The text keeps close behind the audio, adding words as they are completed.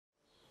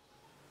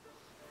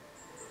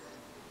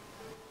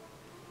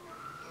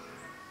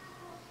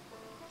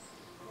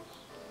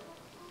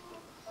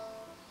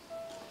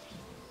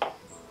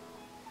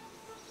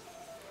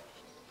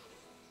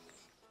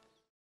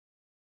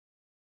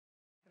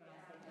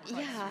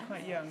Yeah,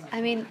 quite young.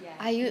 I mean,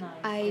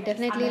 I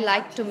definitely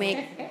like to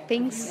make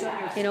things,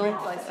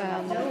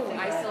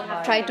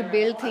 try to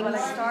build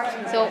things.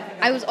 So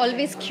I was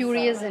always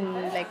curious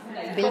in like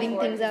building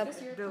things up,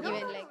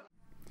 even like.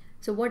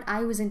 So what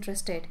I was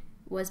interested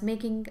was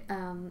making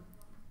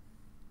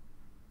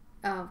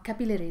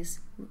capillaries,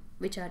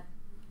 which are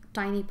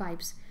tiny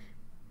pipes,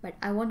 but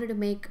I wanted to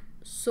make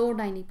so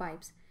tiny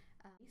pipes,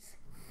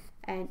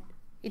 and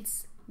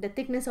it's the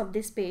thickness of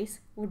this space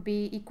would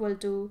be equal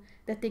to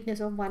the thickness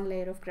of one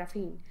layer of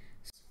graphene.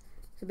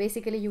 So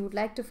basically, you would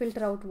like to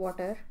filter out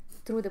water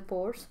through the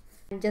pores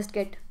and just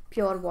get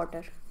pure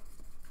water.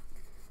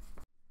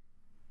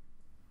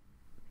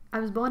 I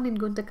was born in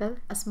Guntakal,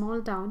 a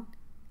small town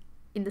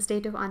in the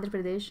state of Andhra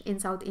Pradesh in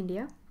South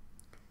India.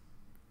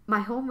 My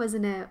home was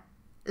in a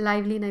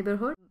lively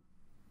neighborhood.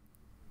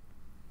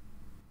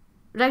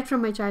 Right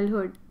from my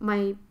childhood,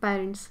 my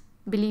parents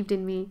believed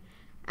in me,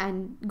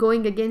 and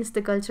going against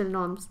the cultural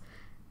norms,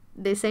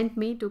 they sent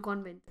me to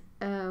convent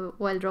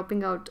while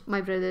dropping out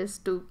my brothers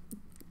to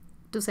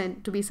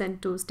be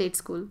sent to state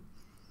school.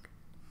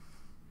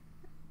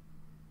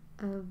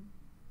 Uh,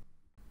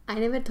 I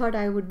never thought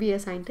I would be a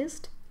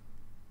scientist.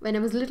 When I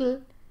was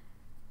little,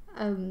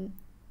 um,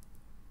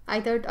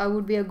 I thought I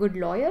would be a good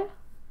lawyer.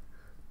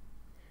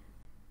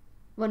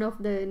 One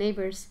of the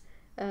neighbors,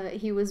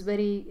 he was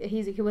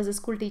a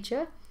school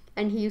teacher,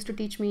 and he used to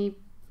teach me.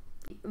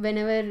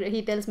 Whenever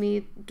he tells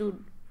me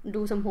to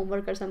do some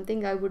homework or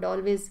something, I would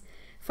always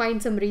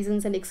find some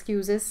reasons and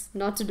excuses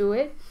not to do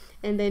it,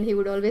 and then he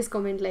would always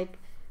comment like,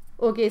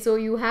 okay, so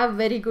you have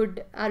very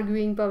good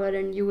arguing power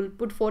and you will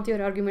put forth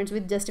your arguments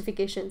with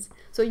justifications,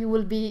 so you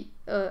will be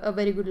a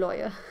very good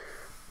lawyer.